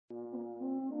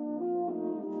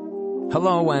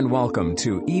Hello and welcome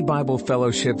to E-Bible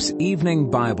Fellowship's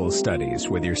Evening Bible Studies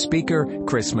with your speaker,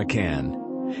 Chris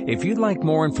McCann. If you'd like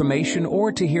more information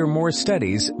or to hear more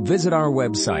studies, visit our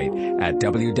website at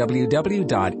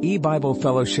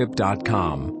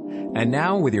www.ebiblefellowship.com. And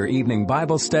now with your evening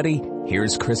Bible study,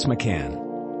 here's Chris McCann.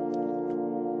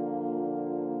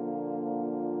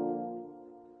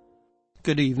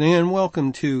 Good evening and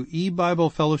welcome to E-Bible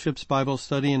Fellowship's Bible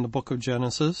study in the book of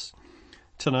Genesis.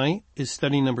 Tonight is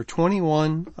study number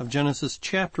 21 of Genesis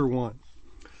chapter 1.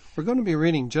 We're going to be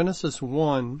reading Genesis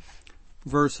 1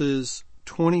 verses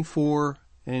 24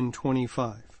 and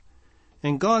 25.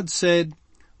 And God said,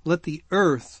 "Let the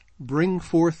earth bring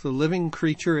forth the living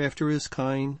creature after his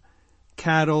kind,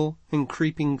 cattle and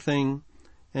creeping thing,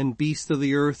 and beast of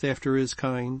the earth after his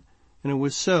kind." And it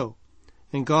was so.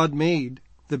 And God made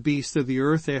the beast of the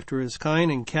earth after his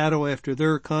kind, and cattle after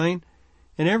their kind,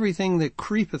 and everything that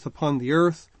creepeth upon the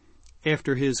earth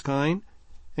after his kind.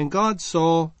 And God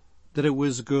saw that it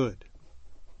was good.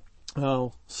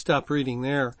 I'll stop reading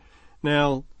there.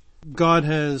 Now, God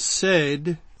has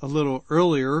said a little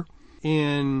earlier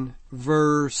in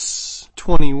verse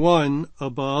 21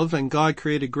 above, "And God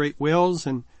created great whales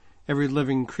and every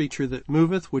living creature that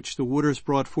moveth, which the waters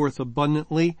brought forth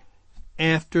abundantly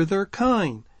after their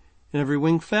kind, and every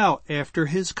winged fowl after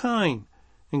his kind.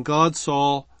 And God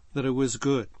saw that it was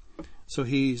good." So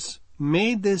he's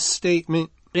made this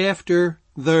statement, after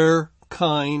their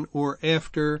kind, or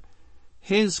after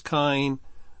his kind,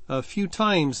 a few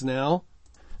times now.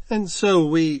 And so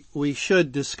we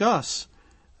should discuss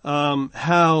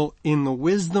how in the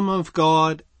wisdom of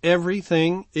God,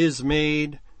 everything is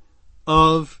made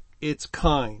of its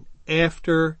kind,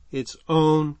 after its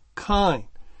own kind.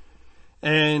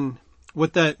 And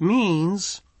what that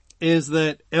means is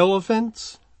that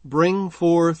elephants bring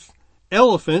forth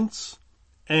elephants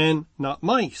and not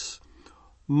mice.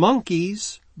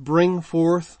 Monkeys bring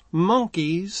forth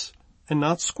monkeys and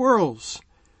not squirrels.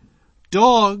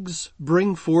 Dogs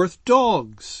bring forth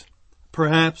dogs.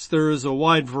 Perhaps there is a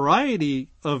wide variety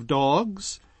of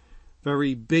dogs,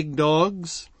 very big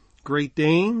dogs, Great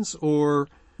Danes, or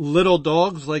little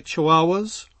dogs like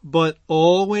Chihuahuas, but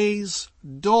always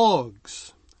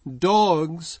dogs.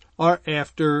 Dogs are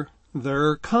after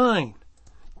their kind.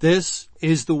 This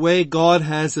is the way God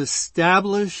has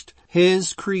established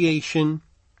his creation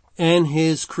and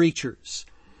his creatures.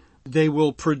 They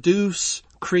will produce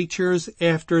creatures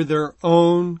after their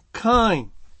own kind.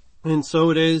 And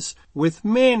so it is with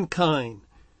mankind.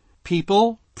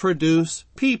 People produce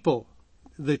people.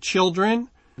 The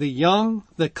children, the young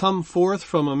that come forth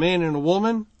from a man and a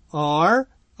woman are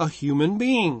a human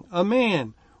being, a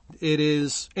man. It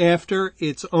is after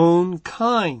its own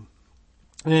kind.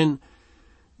 And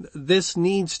this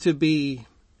needs to be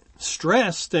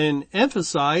stressed and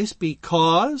emphasized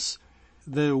because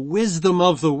the wisdom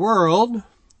of the world,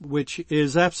 which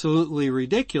is absolutely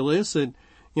ridiculous, and,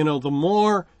 the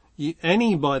more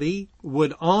anybody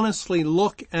would honestly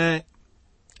look at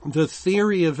the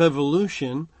theory of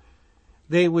evolution,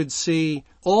 they would see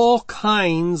all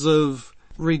kinds of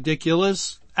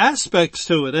ridiculous aspects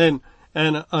to it. And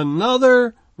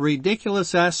another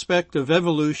ridiculous aspect of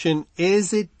evolution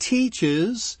is it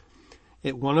teaches,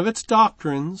 one of its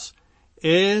doctrines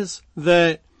is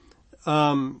that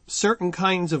certain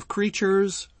kinds of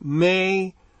creatures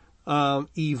may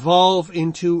evolve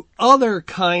into other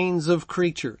kinds of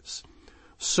creatures.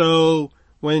 So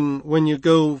when you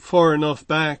go far enough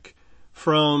back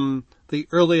from the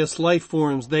earliest life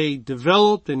forms, they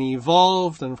developed and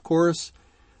evolved, and of course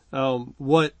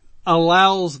what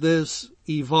allows this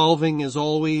evolving is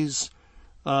always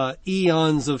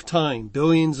eons of time,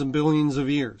 billions and billions of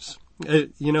years.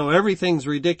 Everything's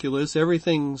ridiculous.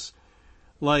 Everything's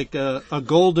like a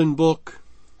golden book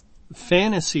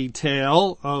fantasy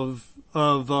tale of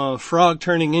a frog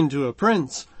turning into a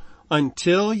prince,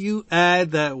 until you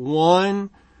add that one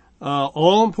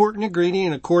all-important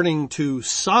ingredient according to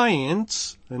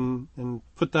science, and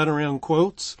put that around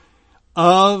quotes,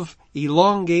 of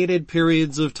elongated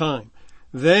periods of time.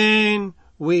 Then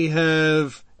we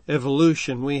have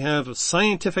evolution. We have a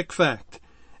scientific fact.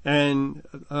 And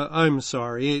I'm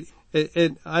sorry,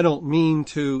 I don't mean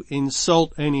to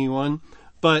insult anyone,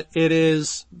 but it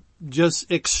is just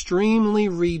extremely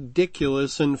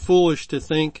ridiculous and foolish to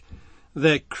think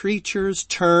that creatures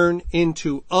turn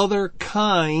into other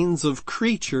kinds of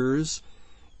creatures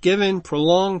given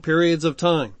prolonged periods of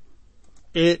time.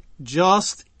 It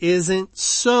just isn't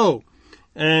so.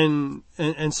 And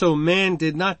so man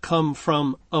did not come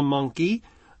from a monkey,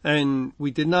 and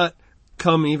we did not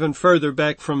come even further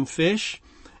back from fish,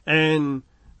 and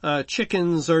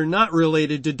chickens are not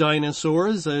related to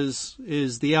dinosaurs, as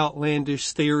is the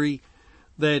outlandish theory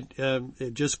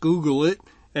that just Google it,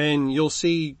 and you'll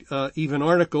see even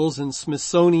articles in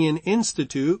Smithsonian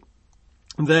Institute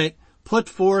that put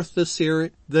forth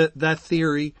that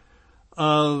theory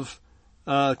of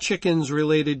chickens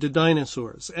related to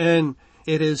dinosaurs. And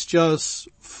it is just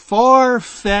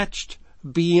far-fetched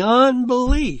beyond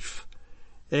belief,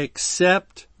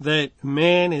 except that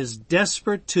man is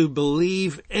desperate to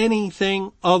believe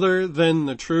anything other than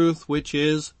the truth, which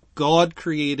is God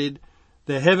created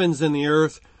the heavens and the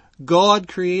earth. God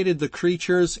created the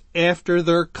creatures after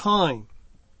their kind.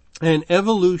 And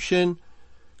evolution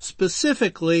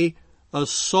specifically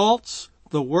assaults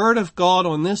the Word of God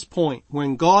on this point.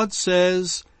 When God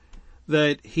says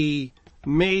that He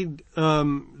made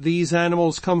these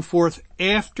animals come forth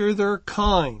after their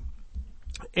kind,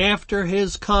 after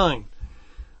His kind,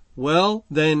 well,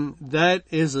 then that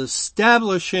is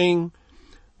establishing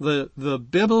the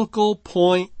biblical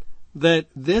point that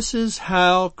this is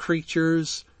how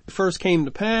creatures first came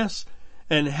to pass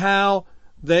and how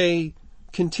they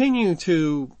continue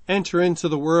to enter into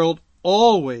the world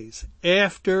always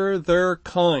after their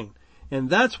kind. And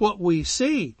that's what we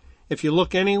see. If you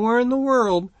look anywhere in the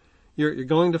world, you're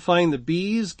going to find the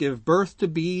bees give birth to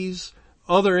bees,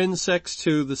 other insects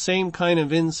to the same kind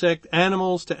of insect,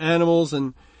 animals to animals,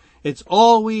 and it's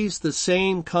always the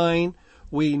same kind.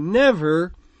 We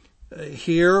never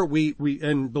hear,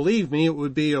 and believe me, it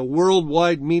would be a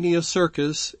worldwide media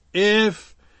circus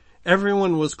if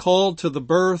everyone was called to the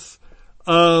birth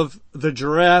of the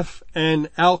giraffe and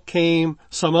out came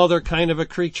some other kind of a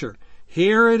creature.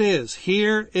 Here it is.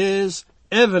 Here is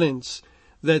evidence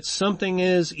that something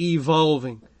is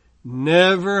evolving.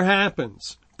 Never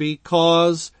happens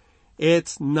because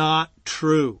it's not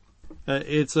true.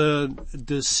 It's a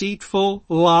deceitful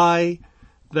lie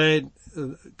that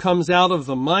comes out of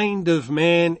the mind of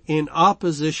man in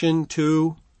opposition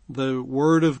to the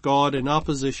Word of God, in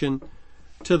opposition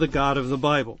to the God of the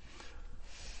Bible.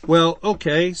 Well,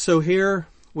 okay, so here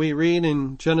we read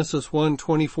in Genesis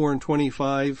 1:24 and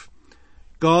 25,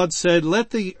 God said,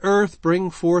 "Let the earth bring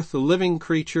forth the living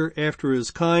creature after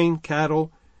his kind,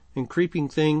 cattle and creeping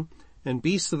thing, and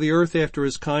beasts of the earth after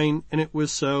his kind, and it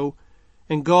was so.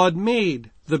 And God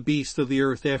made the beasts of the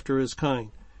earth after his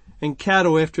kind, and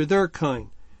cattle after their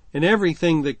kind, and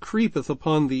everything that creepeth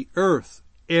upon the earth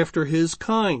after his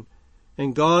kind.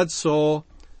 And God saw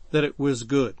that it was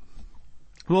good."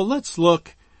 Well, let's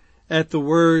look at the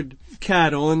word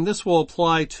cattle, and this will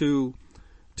apply to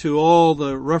all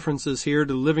the references here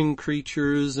to living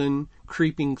creatures and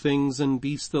creeping things and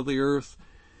beasts of the earth.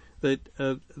 That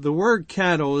the word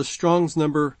cattle is Strong's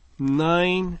number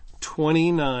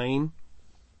 929,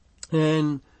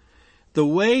 and the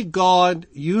way God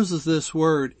uses this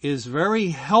word is very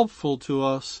helpful to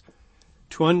us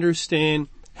to understand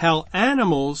how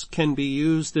animals can be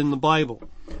used in the Bible.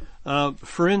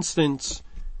 For instance,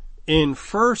 in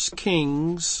 1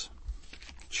 Kings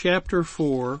chapter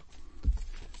 4,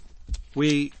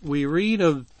 we read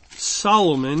of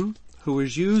Solomon, who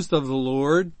was used of the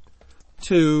Lord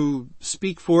to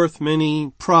speak forth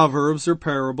many proverbs or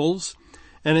parables.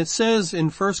 And it says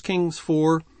in 1 Kings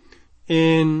 4,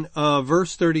 in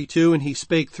verse 32, "And he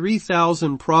spake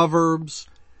 3,000 proverbs,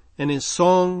 and his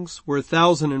songs were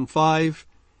 1,005.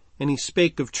 And he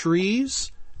spake of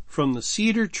trees, from the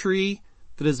cedar tree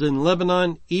that is in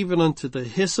Lebanon, even unto the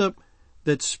hyssop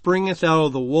that springeth out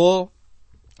of the wall.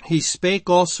 He spake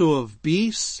also of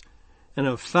beasts, and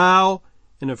of fowl,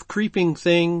 and of creeping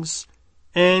things,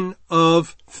 and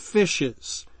of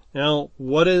fishes." Now,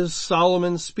 what is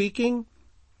Solomon speaking?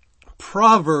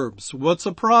 Proverbs. What's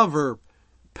a proverb?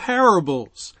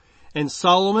 Parables. And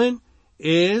Solomon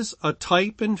is a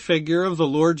type and figure of the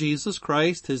Lord Jesus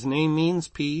Christ. His name means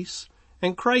peace,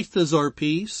 and Christ is our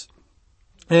peace,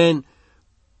 and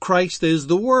Christ is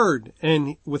the Word,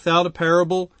 and without a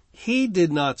parable, he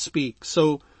did not speak.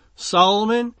 So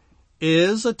Solomon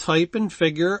is a type and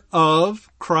figure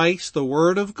of Christ, the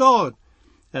Word of God.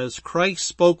 As Christ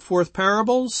spoke forth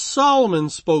parables, Solomon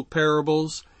spoke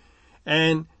parables,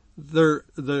 and the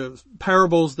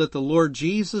parables that the Lord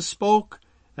Jesus spoke,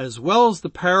 as well as the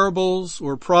parables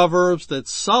or proverbs that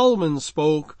Solomon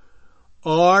spoke,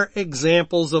 are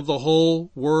examples of the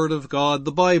whole Word of God,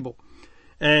 the Bible.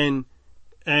 And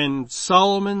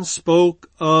Solomon spoke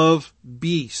of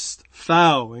beasts,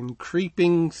 fowl, and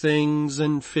creeping things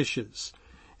and fishes.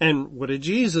 And what did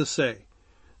Jesus say?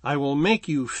 "I will make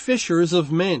you fishers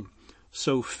of men."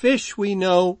 So fish, we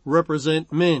know,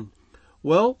 represent men.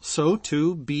 Well, so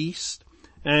too beasts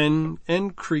and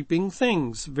creeping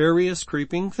things, various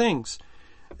creeping things.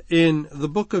 In the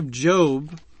book of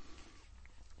Job,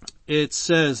 it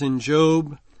says in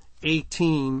Job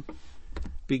 18,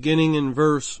 beginning in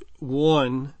verse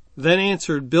 1, Then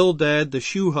answered Bildad the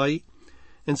Shuhite,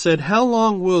 and said, How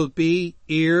long will it be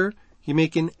ere ye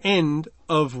make an end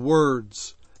of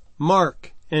words?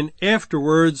 Mark, and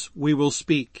afterwards we will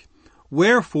speak.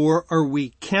 Wherefore are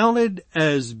we counted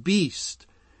as beasts,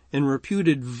 and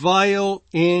reputed vile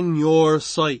in your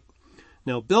sight?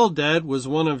 Now Bildad was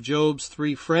one of Job's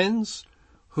 3 friends,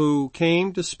 who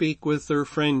came to speak with their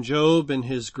friend Job in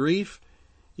his grief,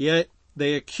 yet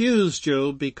they accused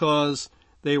Job because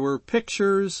they were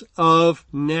pictures of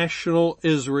national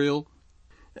Israel.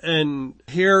 And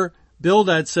here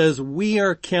Bildad says, we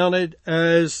are counted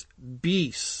as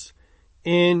beasts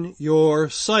in your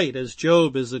sight, as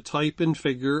Job is a type and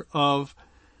figure of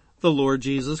the Lord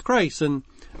Jesus Christ. And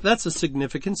that's a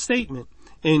significant statement.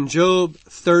 In Job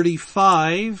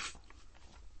 35,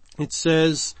 it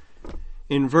says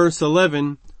in verse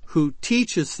 11, Who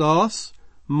teacheth us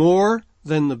more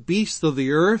than the beasts of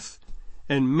the earth,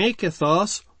 and maketh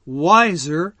us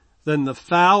wiser than the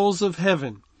fowls of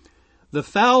heaven. The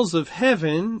fowls of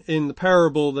heaven, in the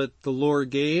parable that the Lord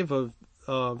gave of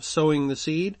sowing the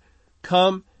seed,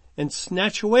 come and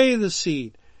snatch away the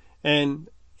seed. And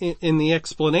in the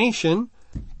explanation,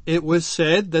 it was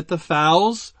said that the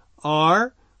fowls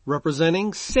are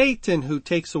representing Satan, who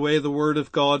takes away the word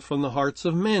of God from the hearts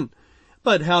of men.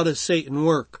 But how does Satan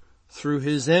work? Through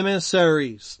his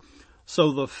emissaries.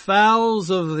 So the fowls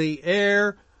of the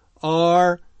air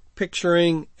are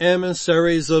picturing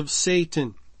emissaries of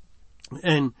Satan.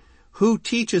 And who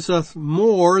teaches us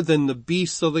more than the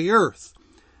beasts of the earth?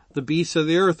 The beasts of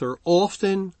the earth are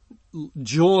often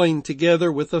joined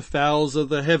together with the fowls of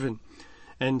the heaven.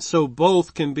 And so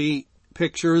both can be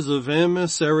pictures of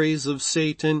emissaries of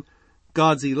Satan.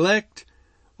 God's elect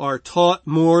are taught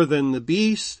more than the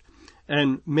beast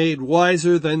and made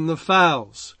wiser than the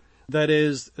fowls. That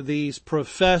is, these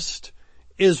professed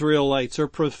Israelites or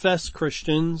professed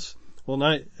Christians. Well,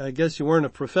 I guess you weren't a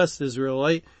professed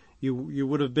Israelite. You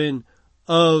would have been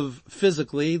of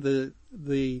physically the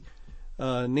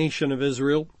nation of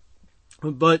Israel.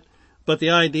 But the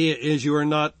idea is you are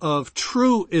not of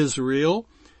true Israel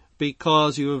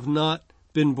because you have not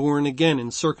been born again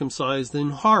and circumcised in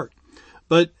heart.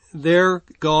 But there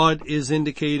God is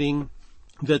indicating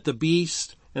that the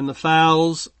beast and the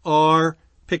fowls are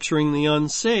picturing the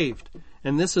unsaved.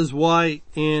 And this is why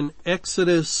in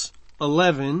Exodus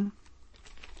 11,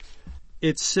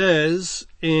 it says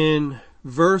in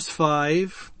verse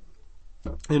 5,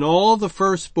 And all the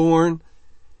firstborn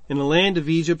in the land of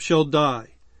Egypt shall die,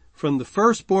 from the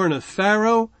firstborn of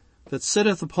Pharaoh that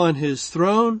sitteth upon his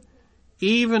throne,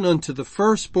 even unto the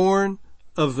firstborn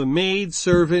of the maid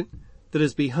servant that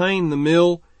is behind the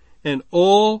mill, and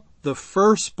all the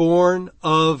firstborn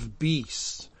of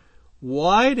beasts.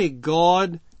 Why did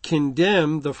God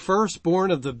condemn the firstborn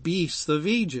of the beasts of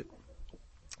Egypt?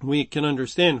 We can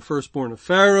understand the firstborn of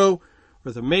Pharaoh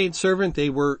or the maidservant. They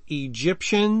were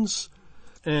Egyptians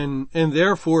and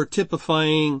therefore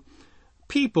typifying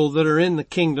people that are in the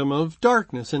kingdom of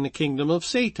darkness, in the kingdom of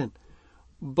Satan.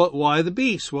 But why the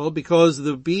beasts? Well, because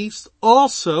the beasts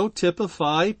also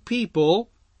typify people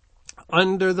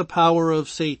under the power of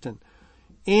Satan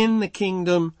in the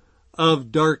kingdom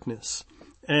of darkness.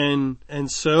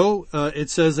 And so it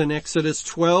says in Exodus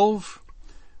 12,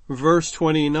 verse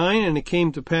 29, And it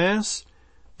came to pass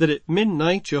that at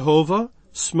midnight Jehovah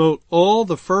smote all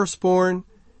the firstborn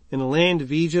in the land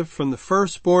of Egypt, from the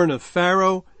firstborn of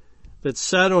Pharaoh that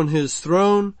sat on his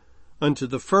throne unto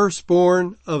the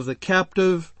firstborn of the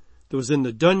captive that was in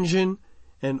the dungeon,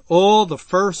 and all the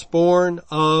firstborn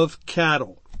of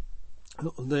cattle.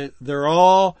 They're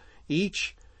all,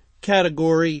 each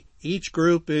category, each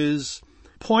group is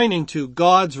pointing to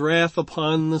God's wrath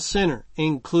upon the sinner,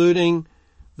 including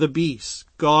the beast.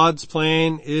 God's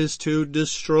plan is to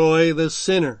destroy the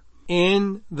sinner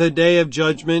in the day of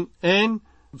judgment, and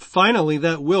finally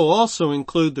that will also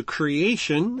include the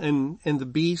creation, and the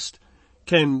beast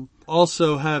can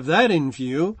also have that in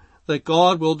view, that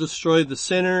God will destroy the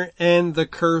sinner and the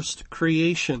cursed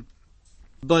creation.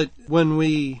 But when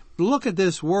we look at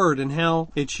this word and how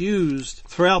it's used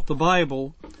throughout the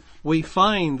Bible, we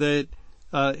find that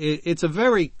it's a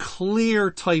very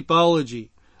clear typology.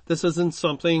 This isn't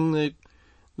something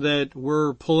that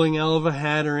we're pulling out of a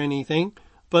hat or anything,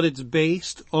 but it's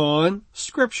based on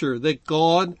Scripture, that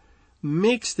God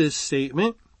makes this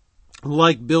statement,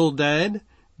 like Bildad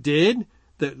did,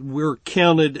 that we're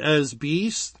counted as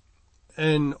beasts.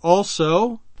 And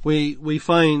also, we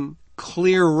find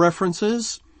clear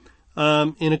references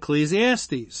in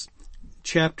Ecclesiastes,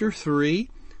 chapter 3,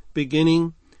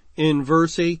 beginning in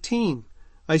verse 18.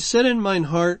 I said in mine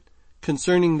heart,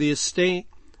 concerning the estate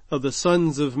of the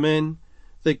sons of men,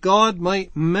 that God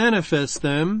might manifest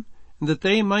them, and that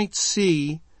they might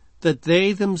see that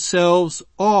they themselves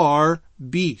are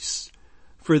beasts.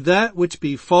 For that which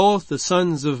befalleth the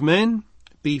sons of men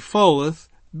befalleth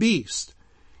beast.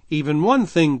 Even one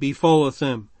thing befalleth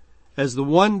them. As the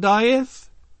one dieth,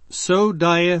 so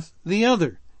dieth the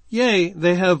other. Yea,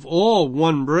 they have all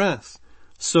one breath,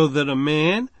 so that a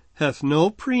man hath no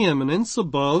preeminence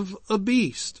above a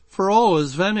beast, for all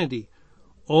is vanity.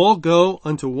 All go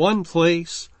unto one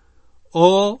place,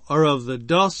 all are of the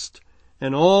dust,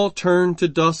 and all turn to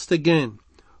dust again.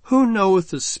 Who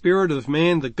knoweth the spirit of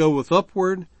man that goeth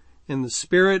upward, and the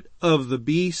spirit of the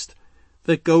beast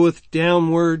that goeth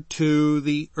downward to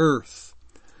the earth?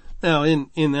 Now,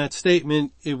 in that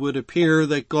statement, it would appear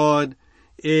that God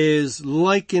is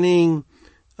likening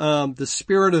the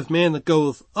spirit of man that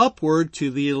goeth upward to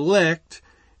the elect,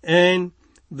 and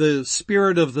the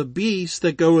spirit of the beast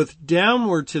that goeth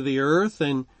downward to the earth,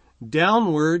 and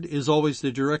downward is always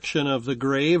the direction of the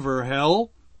grave or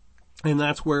hell, and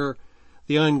that's where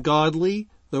the ungodly,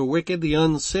 the wicked, the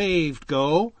unsaved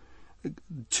go,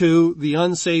 to the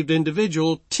unsaved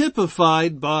individual,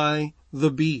 typified by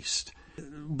the beast.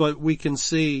 But we can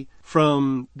see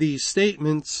from these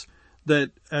statements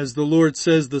that, as the Lord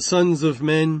says, the sons of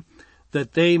men,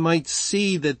 that they might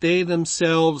see that they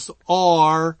themselves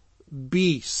are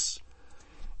beasts.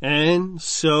 And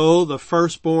so the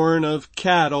firstborn of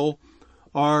cattle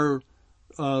are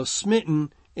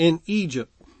smitten in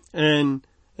Egypt, and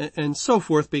so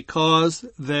forth, because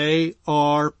they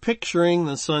are picturing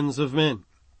the sons of men.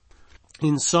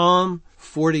 In Psalm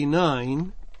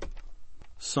 49,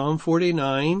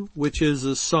 which is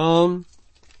a psalm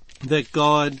that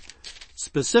God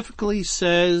specifically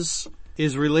says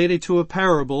is related to a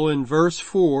parable, in verse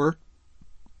 4,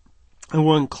 I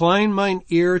will incline mine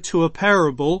ear to a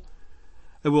parable.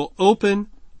 I will open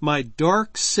my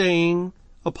dark saying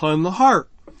upon the heart.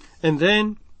 And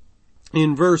then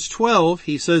in verse 12,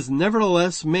 he says,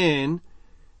 nevertheless man,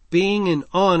 being in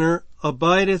honor,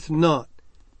 abideth not.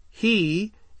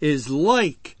 He is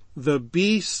like the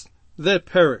beasts that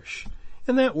perish.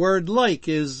 And that word like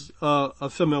is a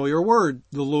familiar word.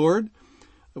 The Lord,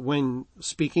 when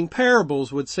speaking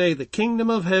parables, would say the kingdom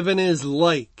of heaven is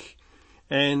like.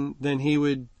 And then he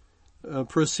would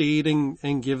proceed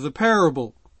and give the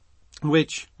parable,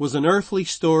 which was an earthly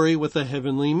story with a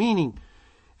heavenly meaning.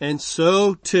 And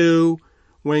so too,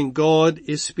 when God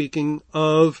is speaking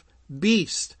of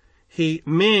beast,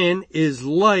 man is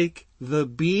like the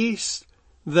beasts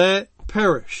that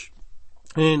perish.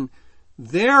 And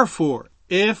therefore,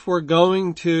 if we're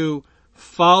going to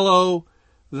follow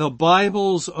the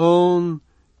Bible's own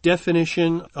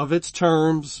definition of its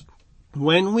terms,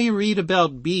 when we read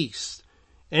about beasts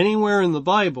anywhere in the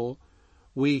Bible,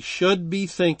 we should be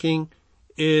thinking,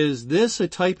 is this a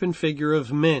type and figure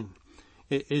of men?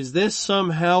 Is this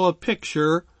somehow a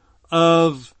picture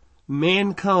of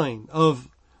mankind, of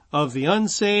the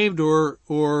unsaved,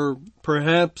 or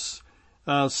perhaps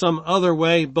some other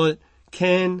way? But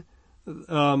can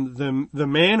the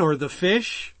man or the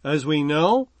fish, as we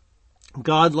know,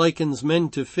 God likens men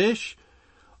to fish,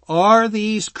 are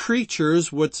these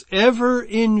creatures, whatever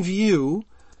in view,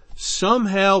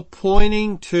 somehow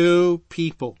pointing to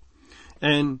people?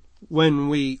 And when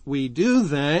we do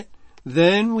that,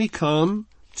 then we come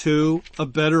to a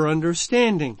better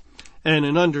understanding, and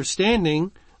an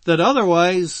understanding that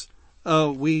otherwise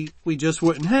we just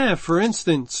wouldn't have. For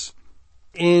instance,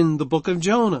 in the book of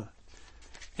Jonah,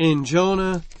 in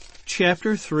Jonah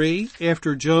chapter 3,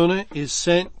 after Jonah is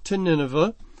sent to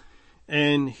Nineveh,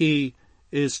 and he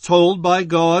is told by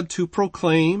God to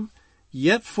proclaim,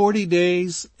 yet 40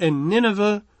 days and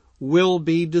Nineveh will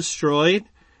be destroyed.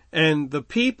 And the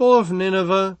people of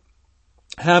Nineveh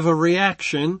have a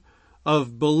reaction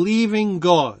of believing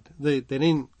God.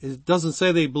 It doesn't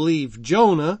say they believe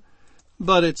Jonah,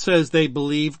 but it says they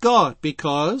believe God,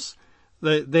 because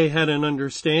they had an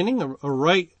understanding, a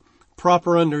right,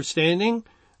 proper understanding,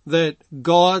 that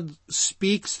God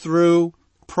speaks through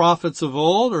prophets of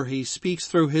old, or he speaks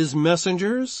through his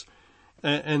messengers.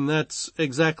 And that's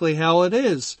exactly how it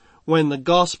is. When the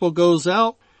gospel goes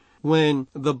out, when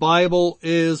the Bible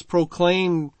is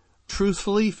proclaimed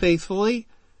truthfully, faithfully,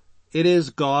 it is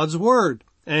God's word,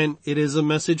 and it is a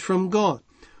message from God.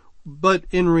 But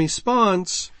in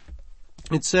response,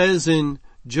 it says in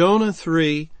Jonah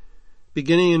 3,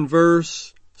 beginning in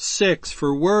verse 6,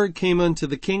 for word came unto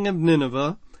the king of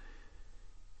Nineveh,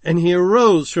 and he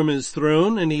arose from his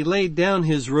throne, and he laid down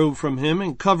his robe from him,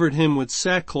 and covered him with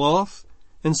sackcloth,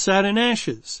 and sat in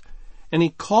ashes. And he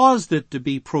caused it to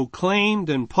be proclaimed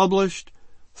and published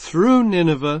through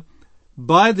Nineveh,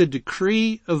 by the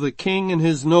decree of the king and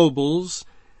his nobles,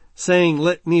 saying,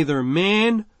 let neither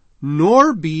man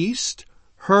nor beast,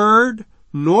 herd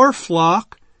nor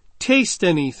flock taste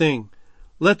anything.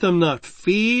 Let them not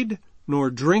feed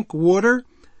nor drink water,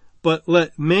 but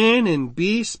let man and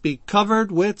beast be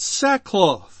covered with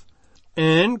sackcloth,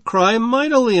 and cry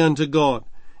mightily unto God.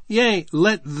 Yea,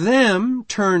 let them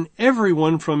turn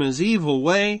everyone from his evil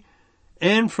way,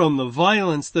 and from the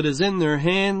violence that is in their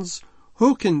hands.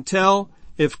 Who can tell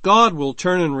if God will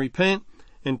turn and repent,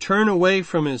 and turn away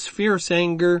from his fierce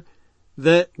anger,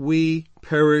 that we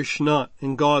perish not?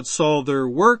 And God saw their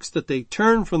works, that they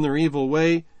turned from their evil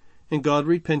way, and God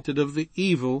repented of the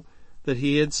evil that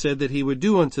he had said that he would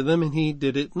do unto them, and he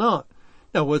did it not.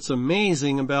 Now, what's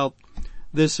amazing about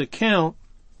this account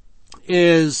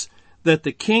is that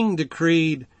the king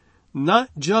decreed not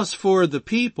just for the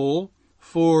people,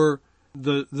 for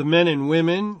the men and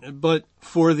women, but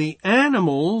for the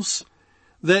animals,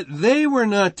 that they were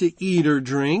not to eat or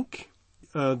drink.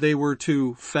 They were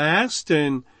to fast,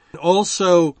 and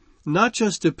also not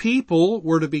just the people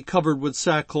were to be covered with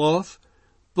sackcloth,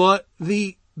 but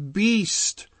the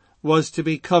beast was to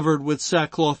be covered with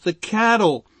sackcloth. The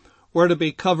cattle were to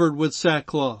be covered with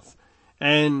sackcloth.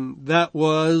 And that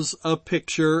was a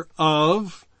picture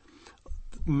of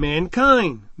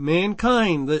mankind.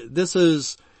 This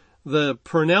is the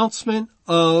pronouncement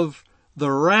of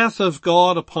the wrath of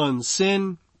God upon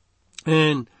sin.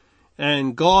 And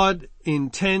God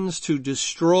intends to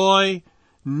destroy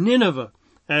Nineveh.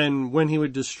 And when he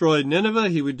would destroy Nineveh,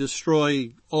 he would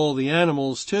destroy all the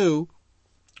animals too.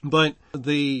 But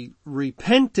the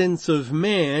repentance of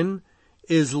man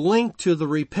is linked to the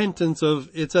repentance of,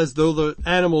 it's as though the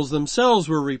animals themselves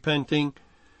were repenting.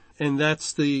 And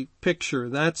that's the picture.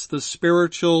 That's the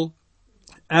spiritual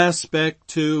aspect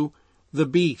to the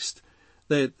beast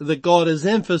that God is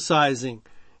emphasizing.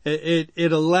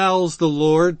 It allows the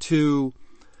Lord to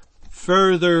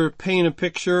further paint a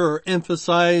picture or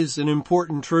emphasize an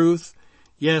important truth.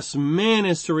 Yes, man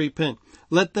is to repent.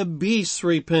 Let the beasts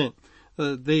repent.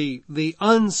 The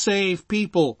unsaved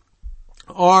people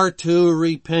are to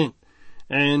repent.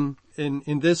 And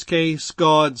in this case,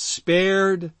 God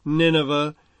spared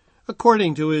Nineveh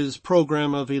according to his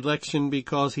program of election,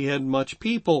 because he had much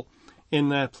people in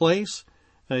that place.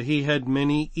 He had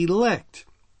many elect.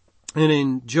 And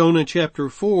in Jonah chapter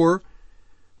 4,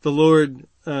 the Lord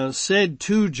said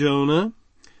to Jonah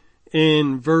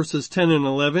in verses 10 and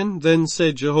 11, Then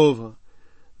said Jehovah,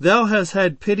 Thou hast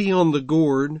had pity on the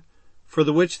gourd, for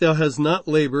the which thou hast not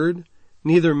labored,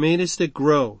 neither madest it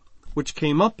grow, which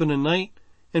came up in a night,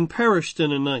 and perished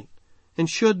in a night. And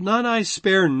should not I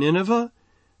spare Nineveh,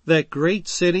 that great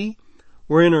city,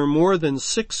 wherein are more than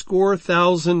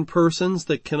 60,000 persons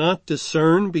that cannot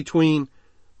discern between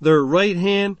their right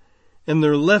hand and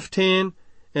their left hand,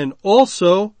 and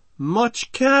also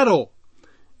much cattle?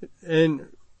 And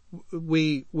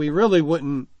we really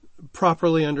wouldn't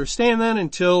properly understand that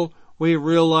until we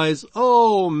realize,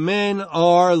 men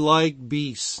are like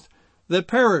beasts that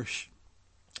perish.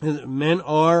 Men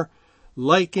are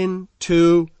likened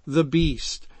to the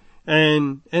beast.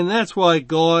 And that's why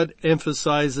God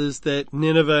emphasizes that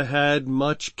Nineveh had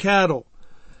much cattle.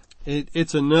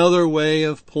 It's another way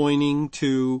of pointing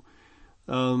to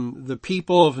the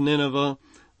people of Nineveh,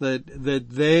 that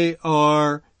they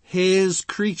are his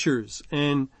creatures,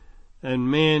 and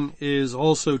man is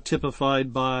also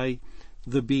typified by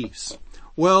the beast.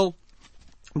 Well,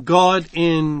 God,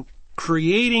 in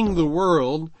creating the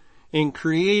world, in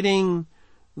creating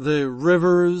the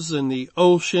rivers and the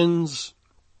oceans,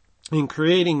 in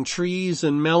creating trees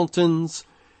and mountains,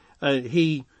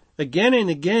 he again and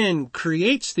again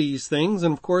creates these things,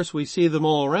 and of course we see them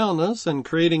all around us, and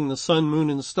creating the sun, moon,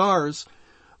 and stars.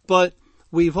 But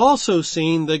we've also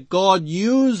seen that God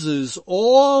uses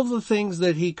all the things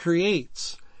that he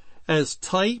creates as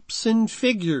types and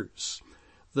figures.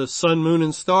 The sun, moon,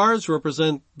 and stars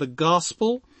represent the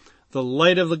gospel, the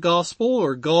light of the gospel,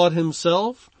 or God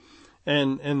himself,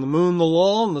 and the moon, the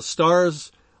law, and the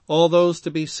stars, all those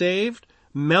to be saved.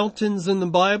 Mountains in the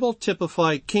Bible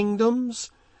typify kingdoms.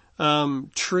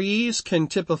 Trees can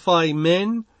typify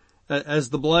men, as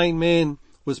the blind man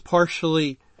was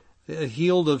partially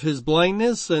healed of his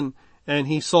blindness, and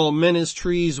he saw men as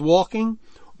trees walking.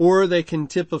 Or they can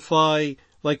typify,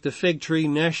 like the fig tree,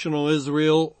 national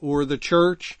Israel or the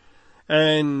church.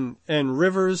 And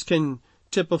rivers can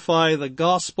typify the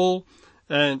gospel,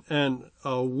 and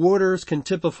waters can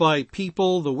typify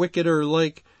people. The wicked are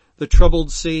like the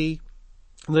troubled sea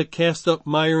that cast up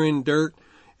mire and dirt.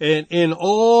 And in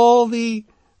all the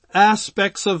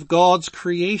aspects of God's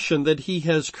creation that he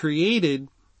has created,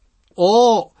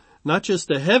 all not just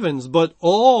the heavens, but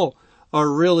all are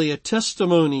really a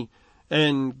testimony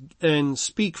and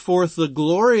speak forth the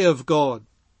glory of God,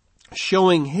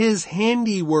 showing His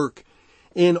handiwork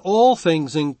in all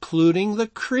things, including the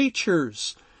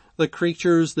creatures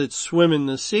that swim in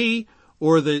the sea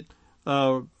or that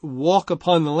walk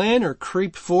upon the land or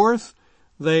creep forth.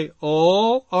 They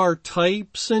all are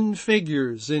types and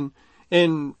figures in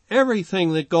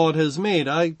everything that God has made.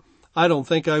 I don't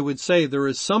think I would say there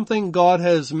is something God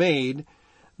has made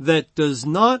that does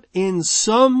not in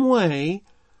some way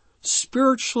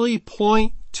spiritually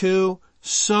point to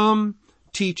some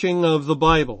teaching of the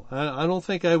Bible. I don't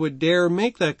think I would dare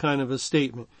make that kind of a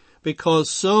statement, because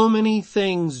so many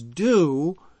things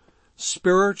do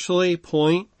spiritually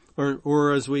point,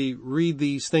 or as we read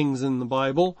these things in the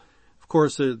Bible, of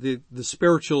course the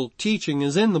spiritual teaching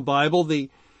is in the Bible,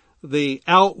 the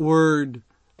outward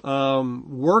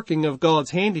working of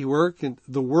God's handiwork and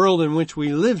the world in which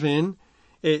we live in,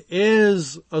 it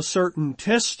is a certain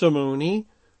testimony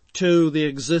to the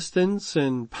existence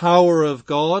and power of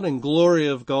God and glory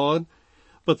of God.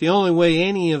 But the only way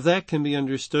any of that can be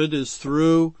understood is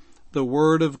through the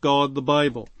Word of God, the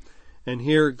Bible. And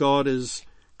here God is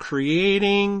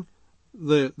creating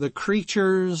the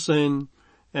creatures, and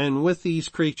with these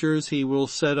creatures He will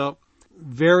set up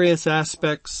various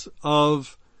aspects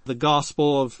of the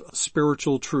gospel of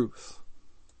spiritual truth.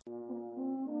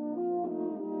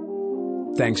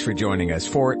 Thanks for joining us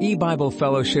for E-Bible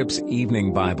Fellowship's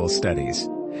Evening Bible Studies.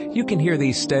 You can hear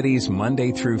these studies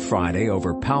Monday through Friday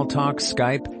over Paltalk,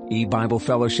 Skype, E-Bible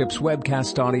Fellowship's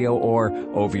webcast audio, or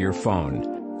over your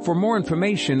phone. For more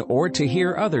information or to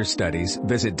hear other studies,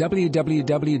 visit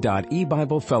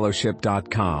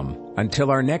www.ebiblefellowship.com.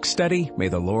 Until our next study, may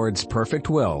the Lord's perfect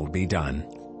will be done.